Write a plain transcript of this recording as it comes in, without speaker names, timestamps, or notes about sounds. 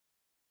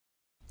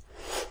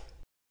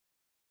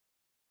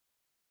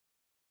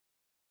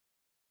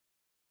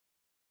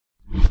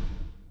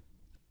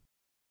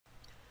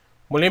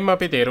මුලින්ම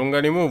අපි තේරුම්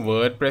ගනිමු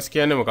WordPress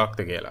කියන්නේ මොකක්ද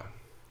කියලා.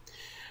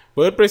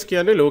 WordPress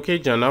කියන්නේ ලෝකයේ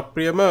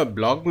ජනප්‍රියම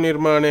බ්ලොග්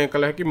නිර්මාණය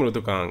කළ හැකි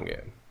මෘදුකාංගය.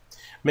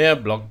 මේ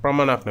බ්ලොග්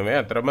ප්‍රමාණයක් නෙවෙයි.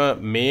 අතරම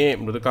මේ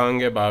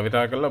මෘදුකාංගය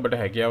භාවිතා කරලා ඔබට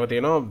හැකියාව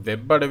තියෙනවා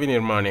වෙබ් අඩවි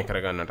නිර්මාණය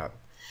කරගන්නටත්.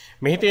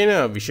 මෙහි තියෙන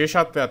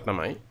විශේෂත්වයක්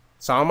තමයි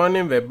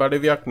සාමාන්‍යයෙන් වෙබ්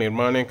අඩවියක්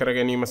නිර්මාණය කර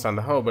ගැනීම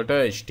සඳහා ඔබට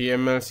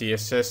HTML,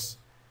 CSS,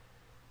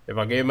 ඒ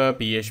වගේම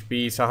PHP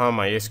සහ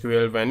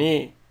MySQL වැනි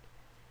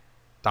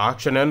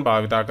තාක්ෂණයන්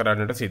භාවිතා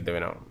කරන්නට සිද්ධ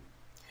වෙනවා.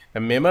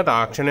 මෙම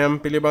තාක්ෂණයන්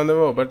පිළිබඳව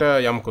ඔබට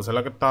යම්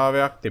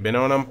කුසලතාවයක්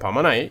තිබෙනවා නම්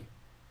පමණයි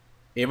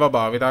ඒවා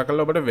භාවිතා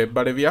කරලා ඔබට වෙබ්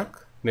අඩවියක්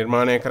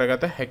නිර්මාණය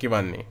කරගත හැකි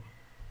වන්නේ.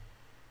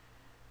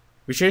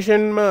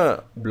 විශේෂයෙන්ම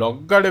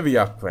බ්ලොග්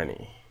අඩවියක් වැනි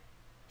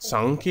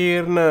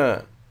සංකීර්ණ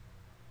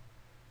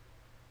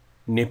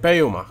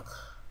නිපැයුමක්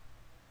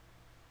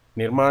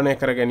නිර්මාණය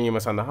කර ගැනීම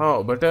සඳහා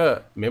ඔබට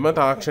මෙම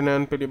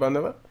තාක්ෂණයන්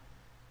පිළිබඳව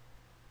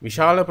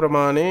විශාල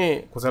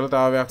ප්‍රමාණයේ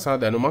කුසලතාවයක් සහ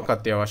දැනුමක්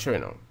අත්‍යවශ්‍ය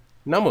වෙනවා.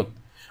 නමුත්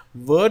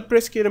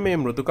WordPress කියන මේ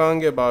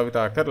මෘදුකාංගය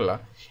භාවිතා කරලා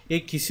ඒ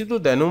කිසිදු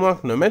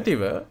දැනුමක්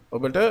නොමැතිව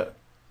ඔබට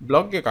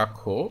බ්ලොග් එකක්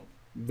හෝ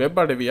වෙබ්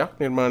අඩවියක්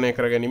නිර්මාණය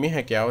කරගැනීමේ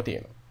හැකියාව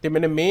තියෙනවා. ඉතින්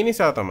මෙන්න මේ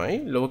නිසා තමයි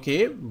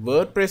ලෝකයේ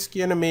WordPress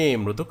කියන මේ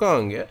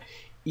මෘදුකාංගය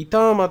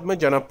ඉතාමත්ම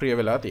ජනප්‍රිය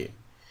වෙලා තියෙන්නේ.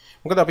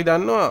 මොකද අපි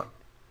දන්නවා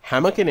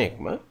හැම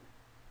කෙනෙක්ම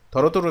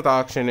තොරතුරු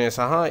තාක්ෂණය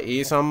සහ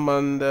ඒ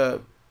සම්බන්ධ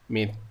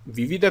මේ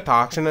විවිධ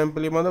තාක්ෂණයන්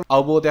පිළිබඳව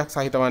අවබෝධයක්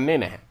සහිත වන්නේ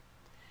නැහැ.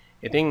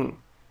 ඉතින්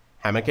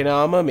හැම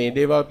කෙනාම මේ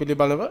දේවල්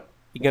පිළිබඳව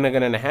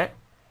ඉගෙනගෙන නැහැ.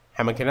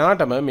 හැම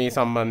කෙනාටම මේ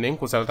සම්බන්ධයෙන්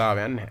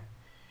කුසලතාවයක් නැහැ.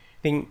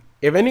 ඉතින්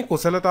එවැනි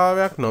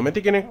කුසලතාවයක්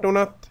නොමැති කෙනෙක්ට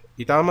උනත්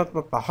ඊටාත්ම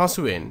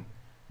පහසුවෙන්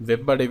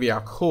වෙබ්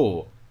අඩවියක්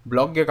හෝ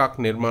බ්ලොග් එකක්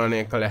නිර්මාණය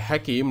කළ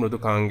හැකි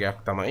මෘදුකාංගයක්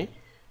තමයි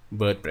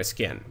WordPress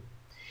කියන්නේ.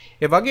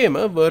 ඒ වගේම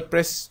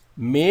WordPress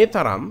මේ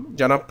තරම්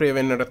ජනප්‍රිය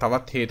වෙන්නට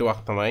තවත් හේතුවක්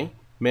තමයි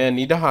මේ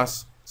නිදහස්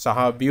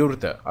සහ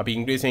විවෘත, අපි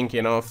ඉංග්‍රීසියෙන්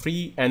කියනවා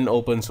free and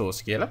open source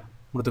කියලා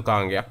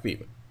මෘදුකාංගයක්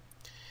වීම.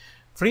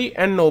 free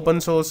and open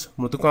source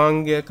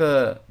මෘදුකාංගයක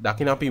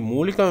දකින අපි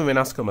මූලිකම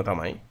වෙනස්කම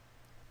තමයි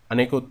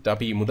අනෙකුත්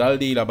අපි මුදල්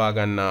දී ලබා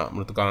ගන්නා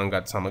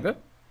මෘදුකාංගات සමග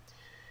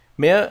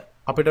මෙය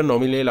අපිට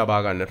නොමිලේ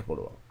ලබා ගන්නට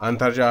පුළුවන්.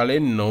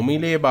 අන්තර්ජාලයෙන්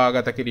නොමිලේ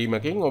බාගත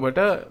කිරීමකින් ඔබට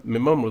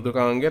මෙම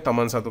මෘදුකාංගය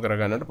තමන් සතු කර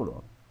ගන්නට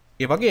පුළුවන්.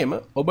 ඒ වගේම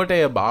ඔබට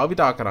එය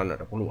භාවිතා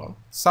කරන්නට පුළුවන්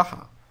සහ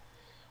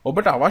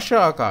ඔබට අවශ්‍ය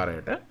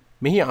ආකාරයට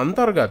මෙහි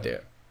අන්තර්ගතය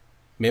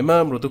මෙම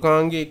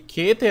මෘදුකාංගයේ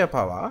කේතය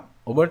පවා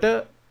ඔබට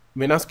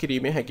වෙනස්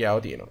කිරීමේ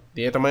හැකියාව තියෙනවා.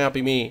 ඒ තමයි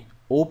අපි මේ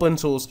open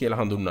source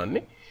කියලා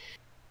හඳුන්වන්නේ.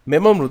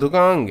 මෙම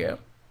මෘදුකාංගය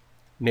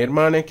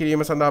නිර්මාණය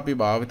කිරීම සඳහා අපි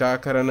භාවිතා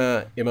කරන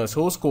එම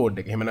source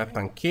code එක එහෙම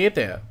නැත්නම්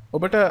කේතය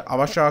ඔබට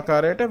අවශ්‍ය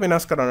ආකාරයට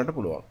වෙනස් කරන්නට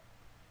පුළුවන්.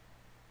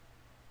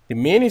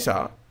 ඉතින් මේ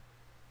නිසා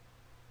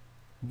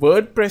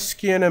WordPress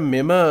කියන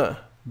මෙම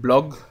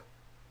බ්ලොග්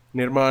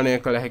නිර්මාණය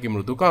කළ හැකි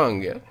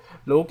මෘදුකාංගය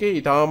ලෝකයේ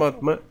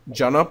ඉතාමත්ම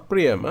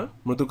ජනප්‍රියම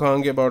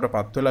මෘදුකාංගය බවට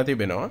පත් වෙලා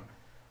තිබෙනවා.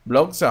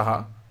 බ්ලොග් සහ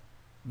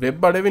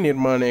වෙබ් අඩවි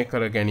නිර්මාණය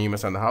කර ගැනීම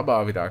සඳහා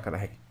භාවිතා කළ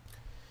හැකි.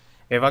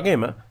 ඒ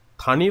වගේම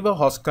තනිව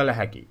හොස් කළ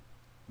හැකි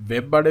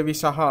වෙබ් අඩවි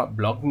සහ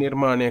බ්ලොග්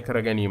නිර්මාණය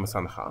කර ගැනීම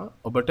සඳහා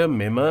ඔබට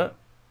මෙම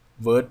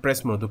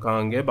WordPress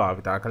මෘදුකාංගය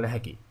භාවිතා කළ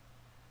හැකි.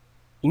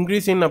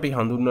 ඉංග්‍රීසියෙන් අපි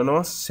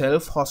හඳුන්වනවා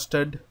self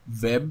hosted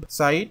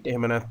website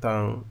එහෙම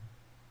නැත්නම්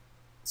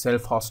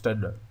self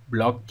hosted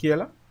blog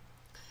කියලා.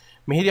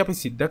 මෙහිදී අපි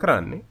සිද්ධ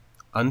කරන්නේ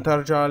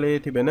අන්තර්ජාලයේ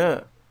තිබෙන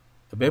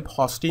වෙබ්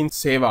හොස්ටින්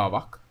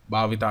සේවාවක්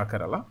භාවිතා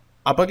කරලා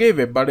අපගේ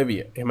වෙබ්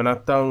අඩවිය එහෙම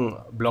නැත්නම්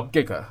බ්ලොග්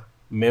එක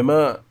මෙම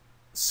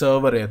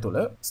සර්වරය තුළ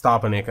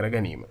ස්ථාපනය කර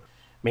ගැනීම.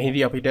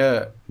 මෙහිදී අපිට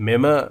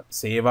මෙම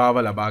සේවාව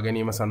ලබා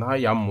ගැනීම සඳහා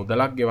යම්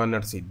මුදලක්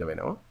ගෙවන්නට සිද්ධ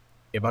වෙනවා.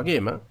 ඒ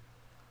වගේම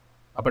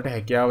අපට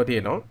හැකියාව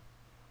තියෙනවා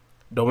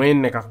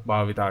ඩොමේන් එකක්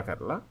භාවිතා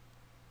කරලා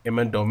එම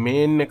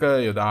ඩොමේන් එක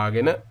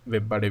යොදාගෙන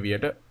වෙබ්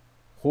අඩවියට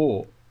හෝ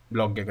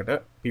බ්ලොග් එකට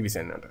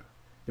පිවිසෙන්නට.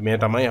 මේ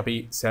තමයි අපි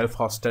self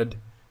hosted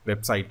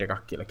වෙබ්සයිට්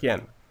එකක් කියලා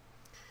කියන්නේ.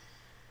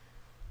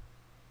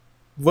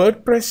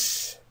 WordPress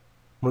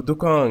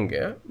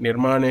මෘදුකාංගය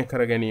නිර්මාණය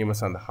කර ගැනීම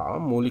සඳහා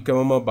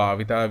මූලිකවම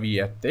භාවිතා වී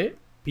ඇත්තේ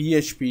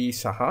PHP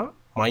සහ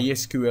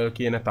MySQL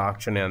කියන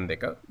තාක්ෂණයන්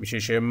දෙක.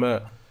 විශේෂයෙන්ම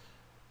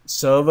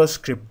server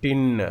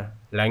scripting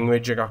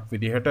language එකක්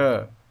විදිහට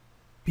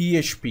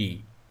PHP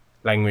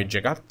language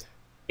එකත්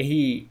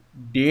එහි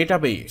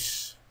database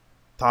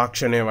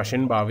තාක්ෂණය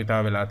වශයෙන්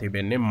භාවිතා වෙලා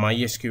තිබෙන්නේ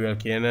MySQL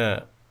කියන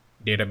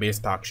database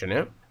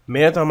තාක්ෂණය.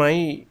 මෙය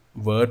තමයි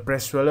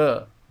WordPress වල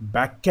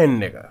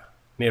backend එක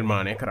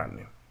නිර්මාණය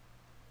කරන්නේ.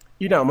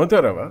 ඊට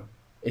අමතරව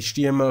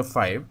HTML5,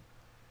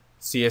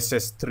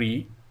 CSS3,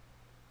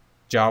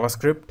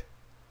 JavaScript,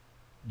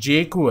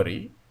 jQuery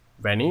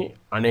වැනි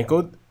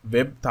අනෙකුත්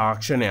වෙබ්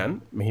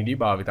තාක්ෂණයන් මෙහිදී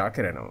භාවිතා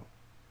කරනවා.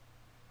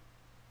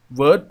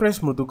 WordPress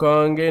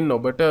මෘදුකාංගයෙන්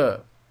ඔබට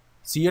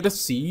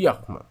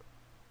 100%ක්ම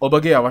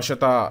ඔබගේ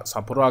අවශ්‍යතා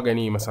සපුරා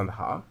ගැනීම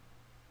සඳහා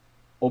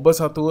ඔබ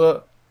සතුව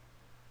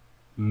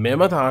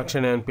මෙම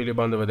තාක්ෂණයන්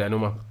පිළිබඳව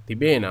දැනුමක්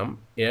තිබේ නම්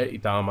එය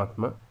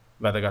ඉතාමත්ම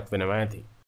වැදගත් වෙනවා ඇති.